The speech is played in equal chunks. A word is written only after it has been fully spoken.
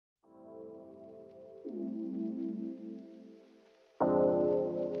I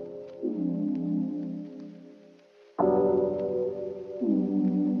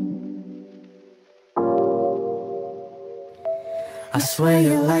swear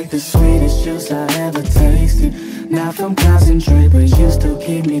you're like the sweetest juice I ever tasted. Not from concentrate, but you still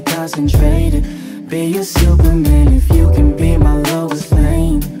keep me concentrated. Be a Superman if you can be my lowest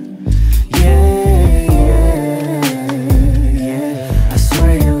lane. Yeah, yeah, yeah. I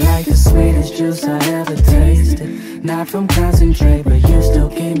swear you're like the sweetest juice I ever tasted. Not from concentrate, but you still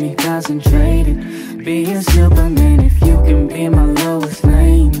keep me concentrated. Be a Superman if you can be my lowest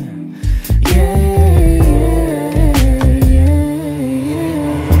lane. Yeah.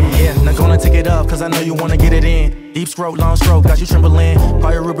 Take it up, cause I know you wanna get it in. Deep stroke, long stroke, got you trembling.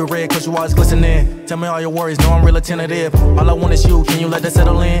 Call your ruby red, cause you always glistening. Tell me all your worries, know I'm real attentive. All I want is you, can you let that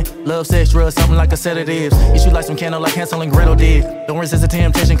settle in? Love, sex, drugs, something like a sedative. Eat you like some candle like Hansel and Gretel did. Don't resist the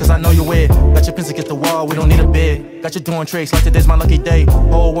temptation, cause I know you're wet. Got your pencil against the wall, we don't need a bed. Got you doing tricks like today's my lucky day.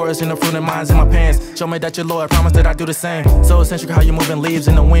 Whole world's in the fruit and mine's in my pants. Show me that you're loyal, promise that I do the same. So eccentric how you moving leaves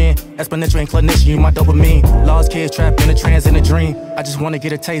in the wind. Exponential inclination, you my dopamine. Lost kids trapped in a trance in a dream. I just wanna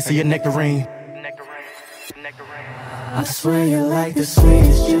get a taste of your nectarine. I swear you're like the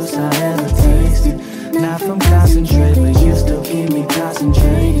sweetest juice I ever tasted. Not from concentrate, but you still keep me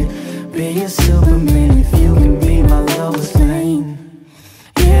concentrated. Be a Superman if you can be my lowest lane.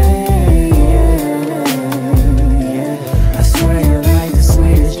 Yeah, yeah, yeah. I swear you're like the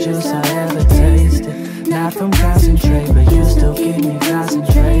sweetest juice I ever tasted. Not from concentrate, but you still keep me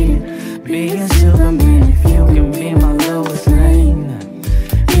concentrated. Be a Superman if you can be my lowest lane.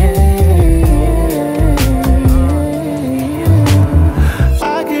 Yeah.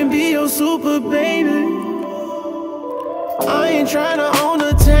 Super baby, I ain't tryna own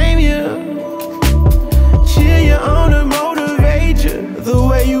or tame you. Chill you on and motivate you the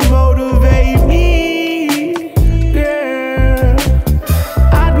way you motivate me, girl.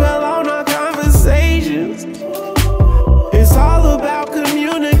 I dwell on our conversations. It's all about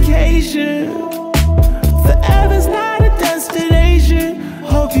communication. Forever's not a destination.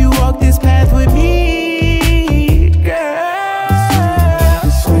 Hope you walk this path with me.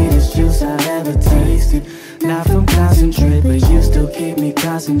 Not from concentrate, but you still keep me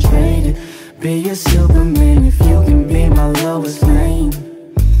concentrated. Be a Superman if you can be my lowest lane.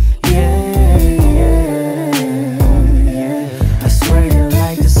 Yeah, yeah, yeah. I swear you're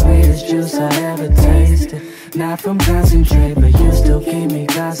like the sweetest juice I ever tasted. Not from concentrate, but you still keep me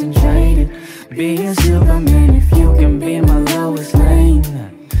concentrated. Be a Superman if you can be my lowest lane.